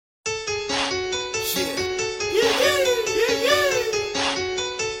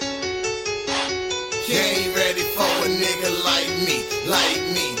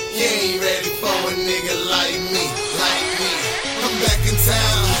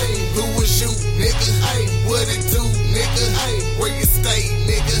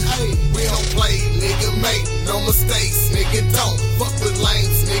mistakes, nigga. Don't fuck with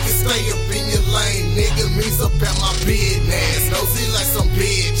lames, nigga. Stay up in your lane, nigga. Me's up at my business. Nosy like some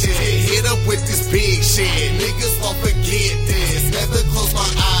bitches. Hit up with this big shit. Niggas won't forget this. Never close my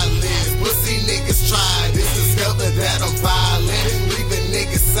eyelids. Pussy niggas try this. Discover that I'm violent. Leaving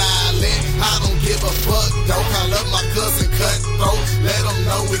niggas silent. I don't give a fuck, though. Call up my cousin Cutthroat. Let them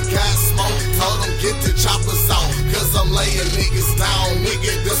know we got smoke. Told them get the choppers on. Cause I'm laying niggas down.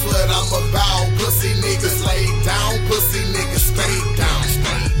 Nigga, that's what I'm about. Pussy niggas lay down. Pussy niggas stay down.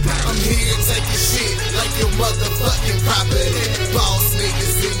 I'm here taking shit like your motherfucking property. Boss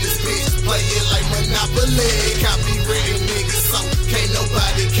niggas in this bitch. Play it like Monopoly. Copywritten niggas, so can't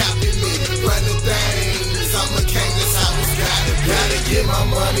nobody copy me. Running things, I'm a king, that's how it's gotta get my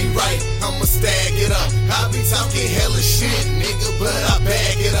money right, I'ma stag it up. I be talking hella shit, nigga, but I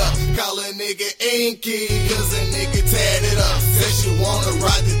bag it up. Call a nigga Inky, cause a nigga tatted up. Said she wanna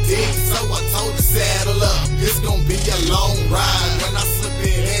ride the dick, so I told her saddle up. It's gonna be a long ride when I slip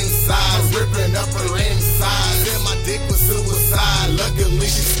it inside. Ripping up her inside. Said my dick was suicide. Luckily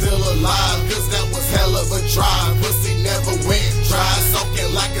she's still alive, cause that was hell of a drive. Pussy never went dry,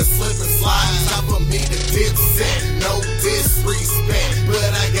 soaking like a slip and slide. Top of me the dip set, no disrespect,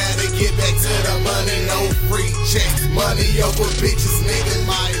 but I gotta get back to the money, no free checks. Money over bitches, nigga,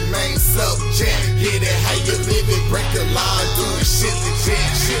 my main subject. Get it how you live it, break the line, do the shit legit,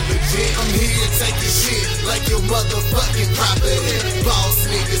 shit legit. I'm here taking shit like your motherfucking property. Boss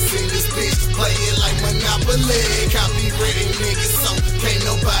niggas in this bitch, play it like Monopoly. Copywritten niggas, so can't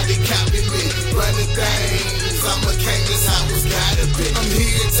nobody copy me. Running things, I'm a king, that's how it's gotta be. I'm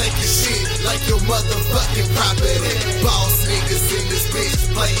here taking shit like your motherfucking property. Boss niggas in this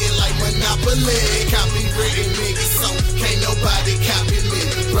bitch, play it like Monopoly. Copywritten niggas, so can't nobody copy me.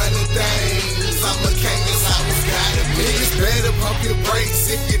 Running things, I'm a king, that's how it's gotta be. Niggas better pump your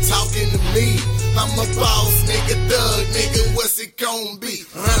brakes if you're talking to me. I'm a boss, nigga, thug, nigga, what's it gon' be?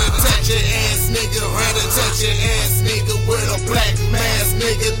 Run and touch your ass, nigga, run and touch your ass, nigga, with a black mask,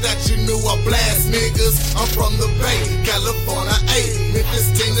 nigga, that you knew I blast niggas. I'm from the Bay, California 8,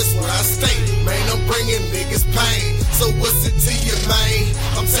 Memphis 10, that's where I stay. Man, I'm bringing niggas pain, so what's it to you, man?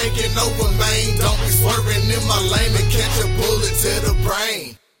 I'm taking over, man, don't be swerving in my lane and catch a bullet to the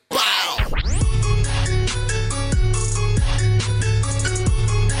brain. Wow!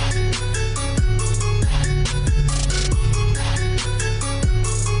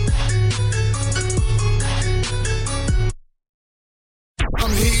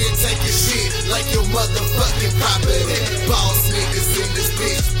 I'm here taking shit like your motherfucking property. Boss niggas in this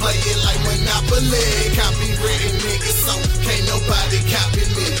bitch, play it like Monopoly. Copywritten niggas, so can't nobody copy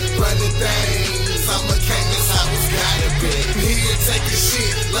me. Running things, I'm a king, that's how it's gotta be. I'm here taking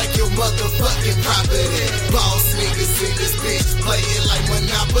shit like your motherfucking property. Boss niggas in this bitch, play it like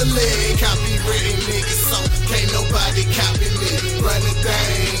Monopoly. Copywritten niggas, so can't nobody copy me. Running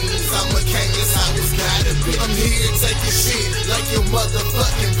things, I'm a king, that's how it's gotta be. I'm here taking shit like your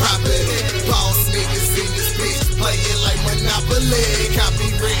motherfucking property. Boss niggas in this bitch, play it like Monopoly.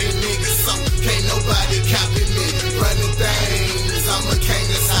 Copywritten niggas, so can't nobody copy me. Running things, I'm a king,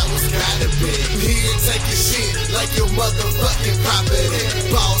 that's how it's gotta be. I'm here taking shit like your motherfucking property.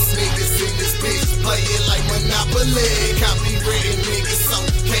 Boss niggas in this bitch, play it like Monopoly. Copywritten niggas, so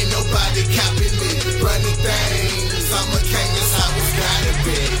can't nobody copy me.